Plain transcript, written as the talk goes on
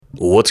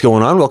What's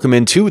going on? Welcome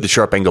into the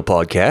Sharp Angle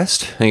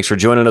Podcast. Thanks for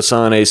joining us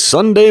on a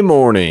Sunday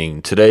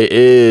morning. Today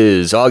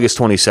is August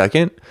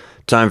 22nd.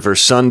 Time for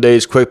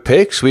Sunday's Quick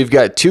Picks. We've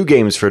got two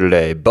games for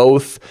today,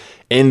 both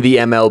in the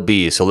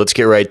MLB. So let's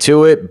get right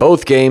to it.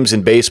 Both games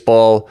in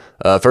baseball.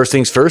 First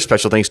things first,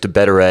 special thanks to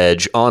Better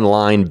Edge.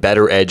 Online,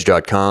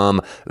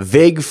 betteredge.com.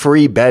 VIG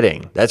free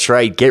betting. That's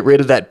right. Get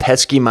rid of that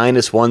pesky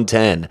minus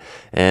 110.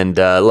 And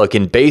look,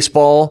 in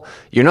baseball,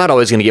 you're not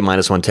always going to get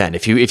minus 110.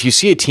 If you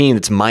see a team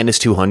that's minus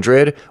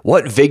 200,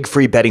 what VIG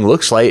free betting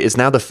looks like is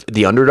now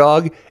the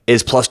underdog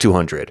is plus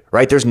 200,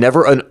 right? There's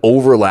never an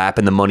overlap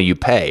in the money you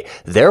pay.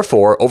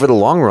 Therefore, over the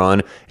long run,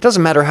 it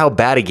doesn't matter how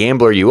bad a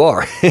gambler you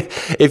are.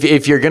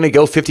 If you're going to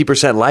go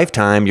 50%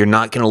 lifetime, you're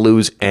not going to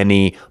lose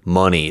any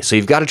money. So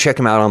you've got to check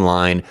them out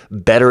online,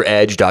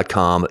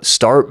 betteredge.com.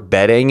 Start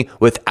betting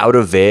without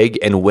a VIG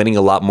and winning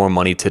a lot more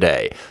money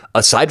today.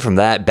 Aside from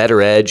that,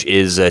 Better Edge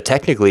is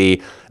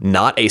technically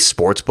not a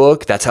sports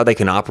book. That's how they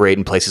can operate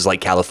in places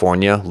like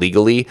California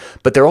legally,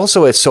 but they're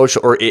also a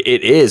social, or it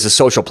is a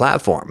social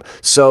platform.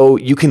 So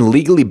you can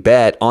legally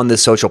bet on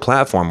this social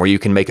platform where you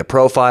can make a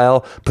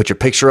profile, put your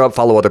picture up,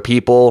 follow other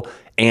people,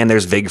 and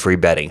there's VIG free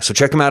betting. So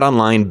check them out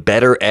online,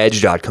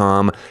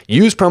 betteredge.com.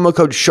 Use promo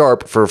code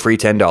SHARP for a free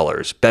 $10.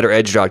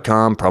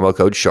 Betteredge.com, promo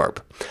code SHARP.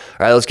 All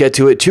right, let's get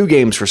to it. Two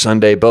games for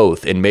Sunday,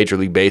 both in Major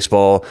League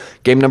Baseball.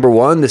 Game number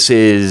one, this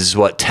is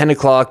 10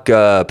 o'clock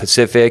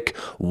Pacific,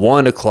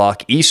 1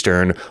 o'clock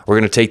Eastern. We're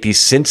going to take the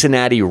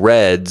Cincinnati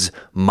Reds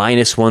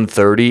minus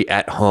 130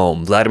 at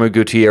home. Vladimir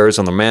Gutierrez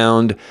on the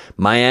mound.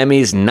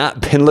 Miami's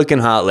not been looking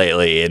hot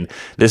lately, and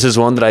this is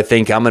one that I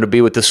think I'm going to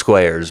be with the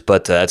Squares,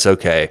 but that's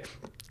okay.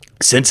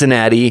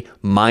 Cincinnati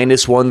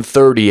minus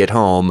 130 at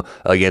home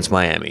against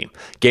Miami.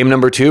 Game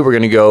number two, we're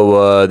going to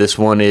go, this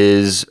one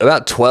is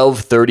about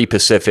 12:30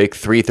 Pacific,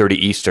 3:30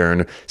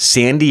 Eastern.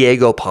 San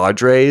Diego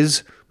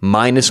Padres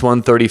minus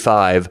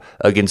 135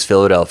 against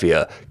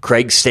Philadelphia.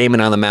 Craig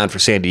Stammen on the mound for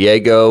San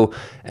Diego.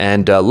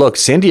 And look,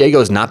 San Diego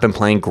has not been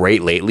playing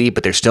great lately,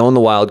 but they're still in the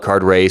wild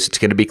card race. It's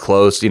going to be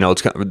close.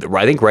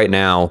 I think right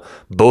now,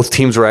 both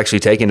teams we're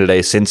actually taking today,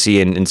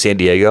 Cincy and San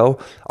Diego,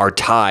 are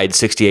tied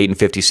 68 and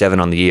 57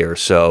 on the year.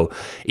 So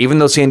even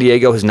though San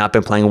Diego has not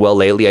been playing well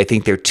lately, I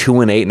think they're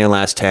 2-8 in their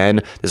last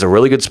 10. There's a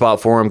really good spot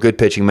for them, good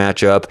pitching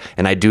matchup,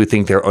 and I do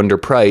think they're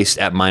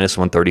underpriced at minus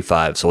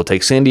 135. So we'll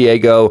take San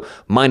Diego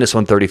minus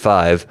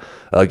 135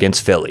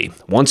 against Philly.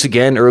 Once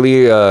again,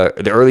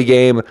 the early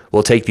game,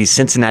 we'll take the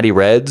Cincinnati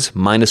Reds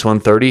minus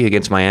 130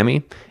 against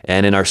Miami.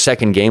 And in our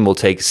second game, we'll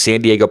take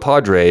San Diego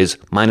Padres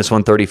minus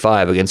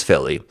 135 against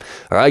Philly.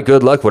 All right,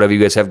 good luck, whatever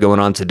you guys have going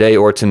on today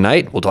or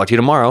tonight. We'll talk to you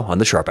tomorrow on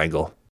The Sharp Angle.